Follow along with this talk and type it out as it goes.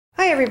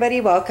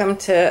everybody, welcome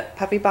to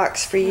Puppy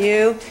Box for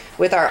You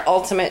with our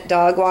ultimate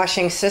dog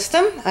washing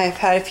system. I've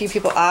had a few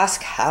people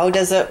ask, how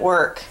does it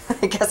work?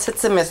 I guess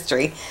it's a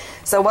mystery.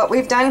 So what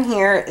we've done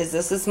here is,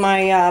 this is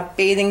my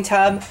bathing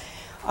tub.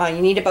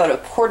 You need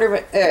about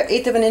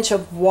eighth of an inch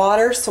of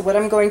water. So what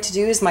I'm going to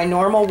do is my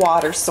normal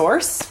water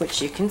source,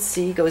 which you can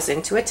see goes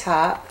into a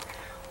tap,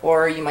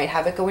 or you might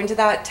have it go into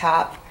that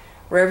tap.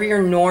 Wherever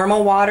your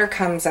normal water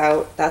comes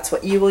out, that's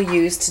what you will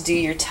use to do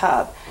your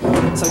tub.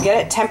 So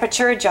get it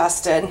temperature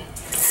adjusted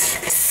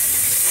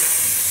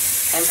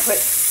and put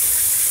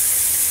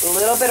a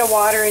little bit of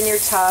water in your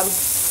tub,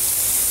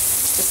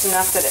 just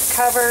enough that it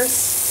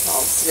covers.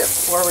 I'll skip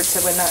forward to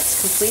when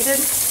that's completed.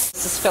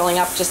 This is filling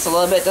up just a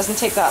little bit. It doesn't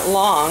take that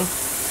long.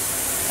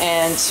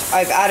 And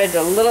I've added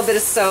a little bit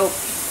of soap.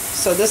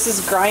 So this is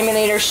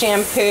Griminator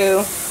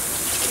shampoo,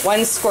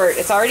 1 squirt.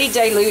 It's already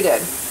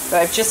diluted,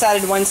 but I've just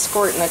added 1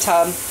 squirt in the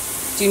tub.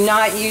 Do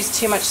not use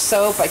too much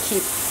soap. I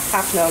keep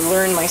having to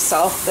learn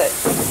myself that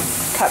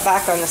cut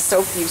back on the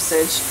soap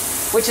usage,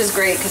 which is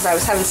great because I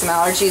was having some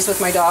allergies with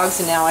my dogs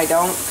and now I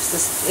don't,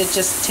 because it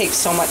just takes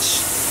so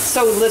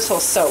little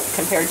soap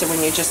compared to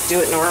when you just do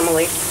it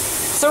normally.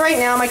 So right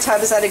now my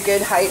tub is at a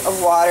good height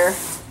of water,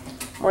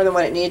 more than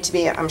what it needed to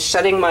be. I'm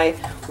shutting my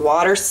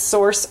water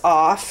source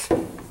off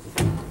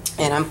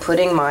and I'm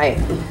putting my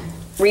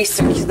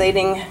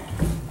recirculating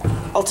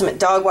ultimate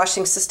dog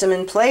washing system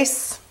in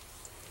place.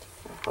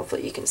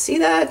 Hopefully you can see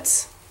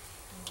that.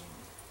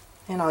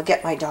 And I'll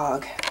get my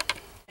dog.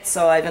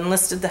 So I've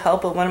enlisted the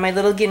help of one of my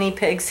little guinea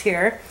pigs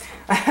here.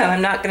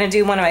 I'm not going to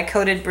do one of my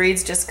coated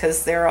breeds just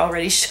because they're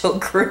already show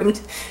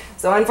groomed.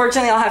 So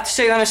unfortunately I'll have to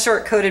show you on a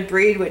short coated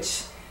breed,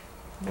 which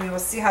we will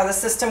see how the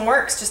system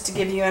works just to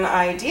give you an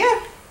idea.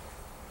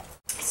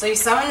 So you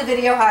saw in the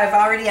video how I've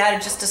already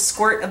added just a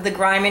squirt of the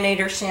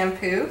Griminator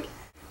shampoo.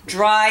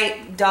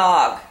 Dry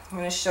dog, I'm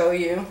going to show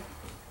you.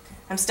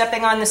 I'm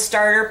stepping on the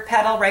starter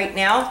pedal right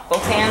now,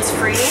 both hands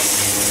free.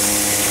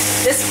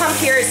 This pump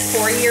here is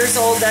 4 years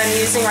old that I'm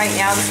using right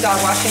now, this dog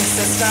washing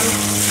system.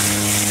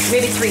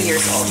 Maybe 3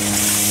 years old.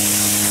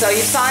 So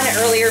you saw in an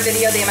earlier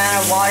video the amount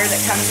of water that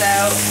comes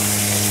out.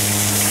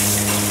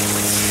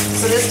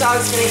 So this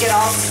dog's going to get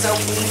all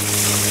soapy.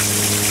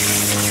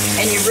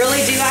 And you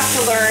really do have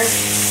to learn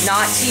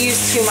not to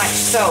use too much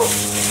soap.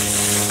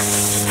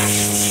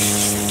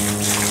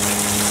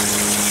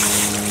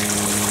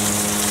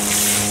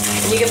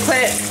 You can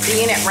put the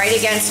unit right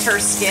against her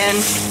skin.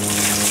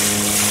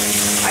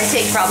 I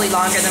take probably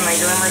longer than my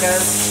groomer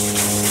does.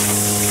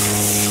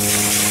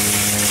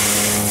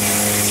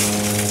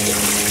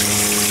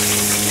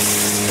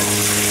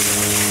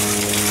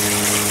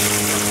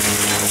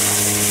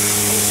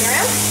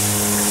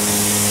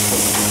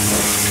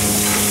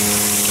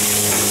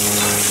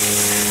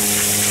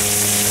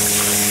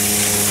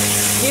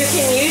 You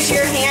can use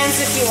your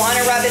hands if you want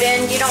to rub it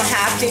in. You don't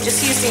have to,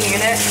 just use the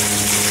unit.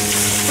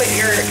 Put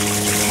your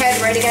head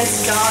right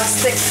against the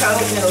dog's thick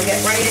coat and it'll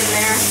get right in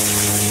there.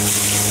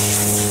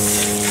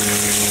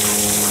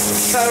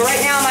 So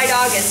right now my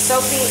dog is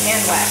soapy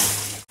and wet.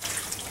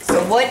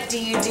 So what do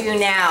you do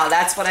now?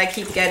 That's what I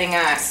keep getting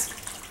asked.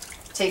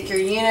 Take your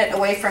unit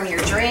away from your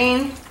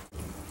drain.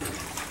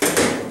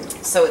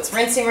 So it's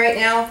rinsing right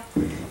now.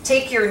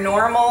 Take your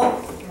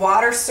normal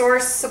water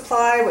source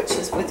supply, which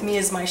is with me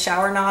is my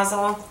shower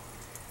nozzle.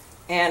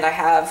 And I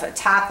have a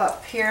tap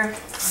up here,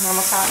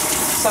 normal tap.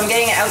 So I'm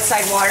getting an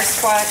outside water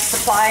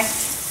supply.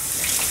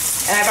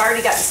 And I've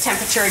already got this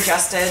temperature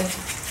adjusted.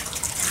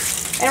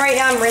 And right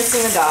now I'm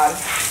rinsing the dog.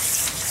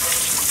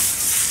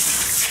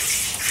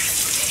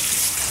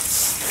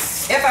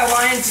 If I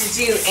wanted to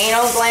do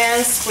anal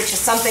glands, which is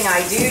something I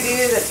do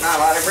that not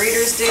a lot of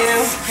breeders do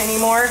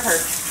anymore, or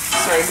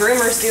sorry,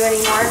 groomers do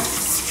anymore.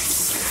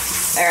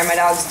 There, my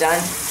dog's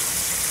done.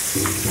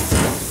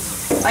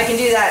 I can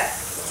do that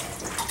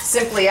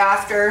simply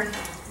after,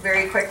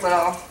 very quick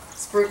little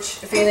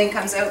spooch. If anything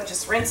comes out,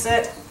 just rinse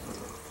it,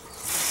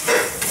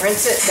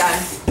 done.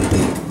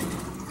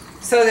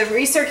 So the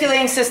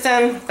recirculating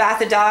system, bath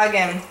the dog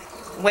in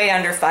way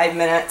under 5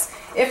 minutes.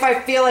 If I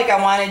feel like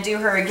I want to do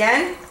her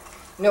again,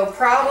 no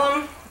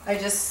problem.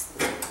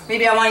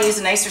 Maybe I want to use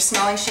a nicer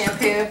smelling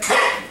shampoo.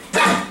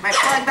 My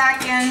plug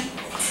back in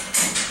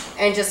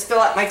and just fill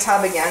up my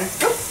tub again.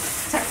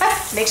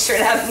 Make sure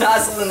to have a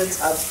nozzle in the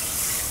tub.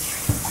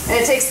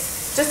 And it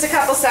takes just a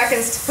couple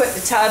seconds to put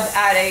the tub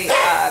at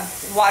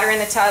water in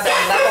the tub at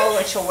a level,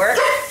 which will work.